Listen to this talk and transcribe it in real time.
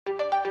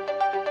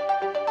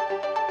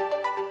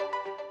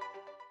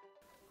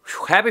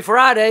happy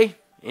Friday,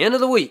 end of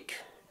the week.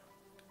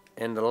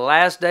 And the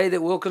last day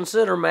that we'll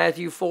consider,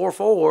 Matthew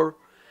 4:4,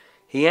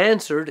 he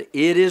answered,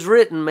 "It is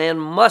written, man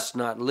must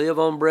not live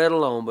on bread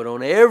alone, but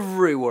on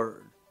every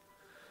word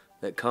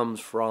that comes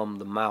from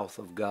the mouth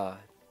of God."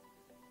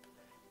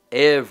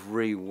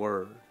 Every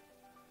word.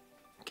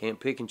 Can't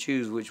pick and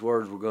choose which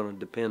words we're going to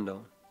depend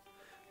on.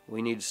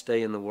 We need to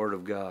stay in the Word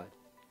of God.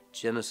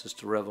 Genesis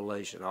to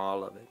Revelation,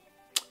 all of it.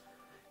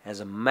 As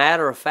a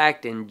matter of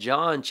fact, in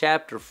John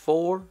chapter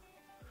 4,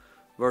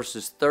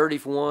 verses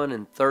 31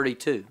 and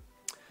 32,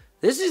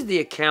 this is the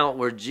account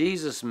where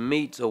Jesus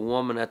meets a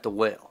woman at the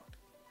well.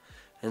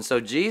 And so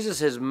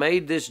Jesus has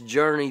made this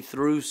journey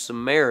through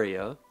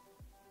Samaria,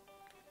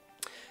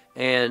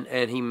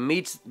 and he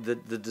meets the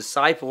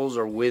disciples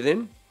are with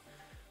him.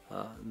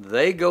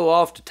 They go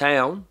off to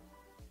town.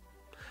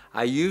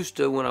 I used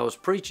to, when I was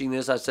preaching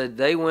this, I said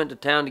they went to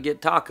town to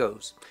get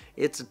tacos.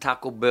 It's a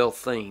Taco Bell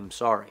theme,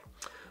 sorry.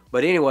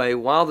 But anyway,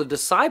 while the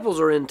disciples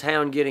are in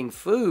town getting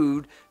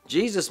food,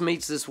 Jesus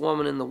meets this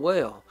woman in the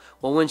well.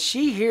 Well, when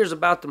she hears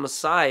about the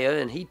Messiah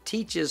and he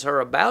teaches her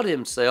about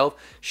himself,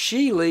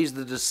 she leaves.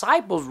 The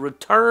disciples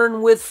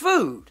return with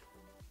food.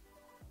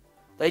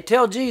 They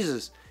tell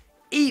Jesus,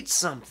 "Eat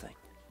something."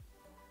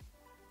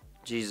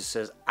 Jesus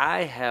says,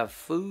 "I have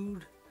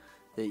food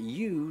that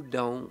you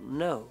don't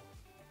know."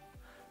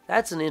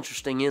 That's an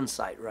interesting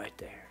insight right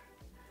there.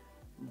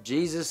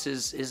 Jesus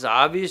is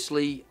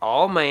obviously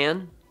all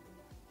man,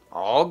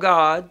 all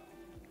God.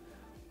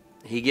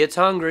 He gets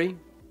hungry.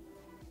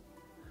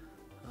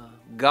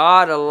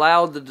 God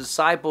allowed the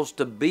disciples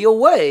to be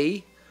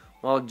away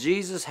while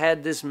Jesus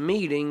had this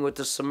meeting with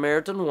the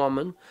Samaritan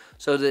woman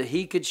so that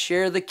he could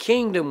share the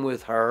kingdom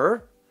with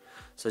her.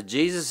 So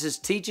Jesus is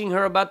teaching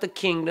her about the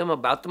kingdom,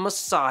 about the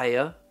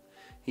Messiah.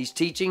 He's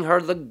teaching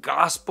her the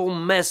gospel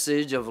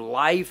message of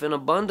life and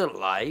abundant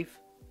life.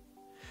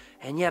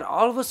 And yet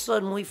all of a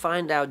sudden we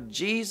find out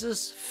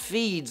Jesus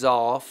feeds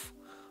off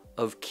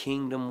of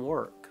kingdom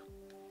work.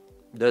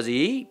 Does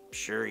he eat?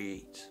 Sure he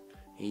eats.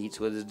 He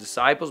eats with his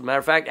disciples. Matter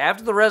of fact,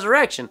 after the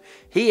resurrection,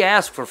 he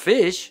asked for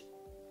fish.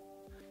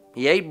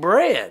 He ate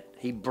bread.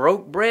 He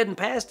broke bread and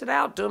passed it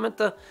out to them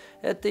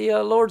at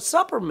the Lord's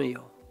Supper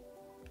meal.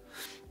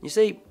 You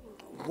see,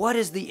 what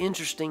is the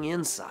interesting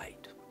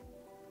insight?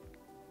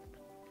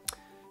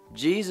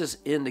 Jesus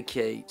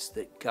indicates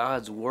that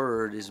God's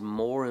Word is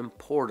more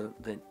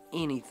important than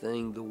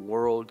anything the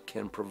world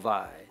can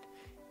provide,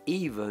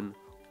 even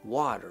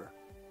water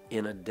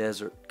in a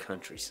desert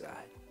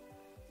countryside.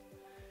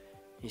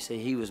 You see,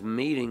 he was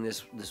meeting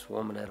this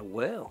woman at a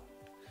well.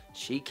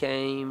 She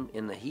came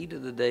in the heat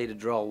of the day to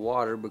draw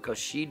water because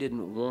she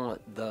didn't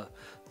want the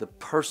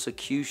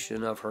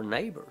persecution of her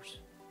neighbors.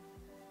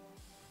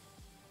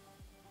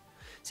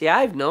 See,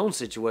 I've known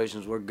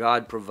situations where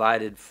God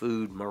provided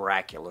food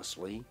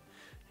miraculously.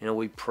 You know,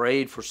 we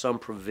prayed for some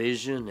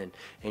provision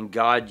and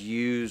God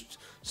used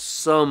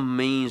some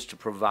means to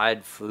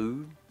provide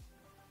food.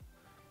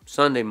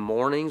 Sunday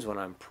mornings when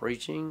I'm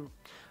preaching,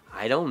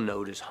 I don't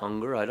notice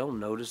hunger. I don't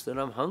notice that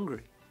I'm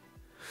hungry.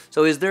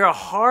 So is there a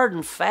hard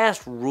and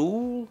fast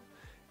rule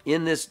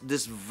in this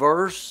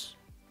verse?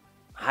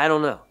 I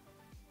don't know.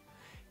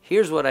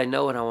 Here's what I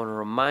know, and I want to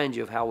remind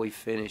you of how we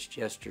finished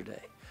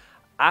yesterday.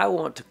 I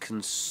want to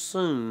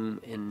consume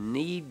and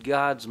need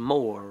God's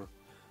more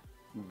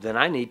than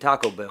I need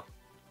Taco Bell.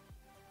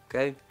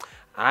 Okay?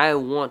 I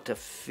want to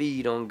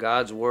feed on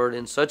God's Word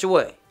in such a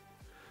way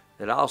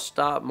that I'll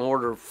stop and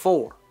order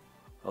 4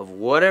 of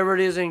whatever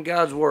it is in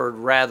God's Word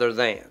rather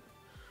than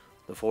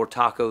the 4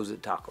 tacos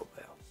at Taco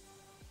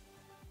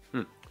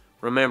Bell.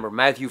 Remember,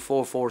 Matthew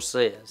 4:4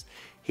 says,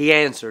 he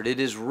answered, "It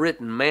is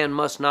written, man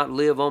must not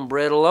live on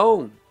bread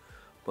alone,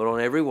 but on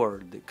every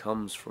word that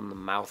comes from the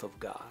mouth of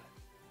God."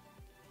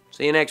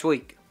 See you next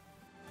week.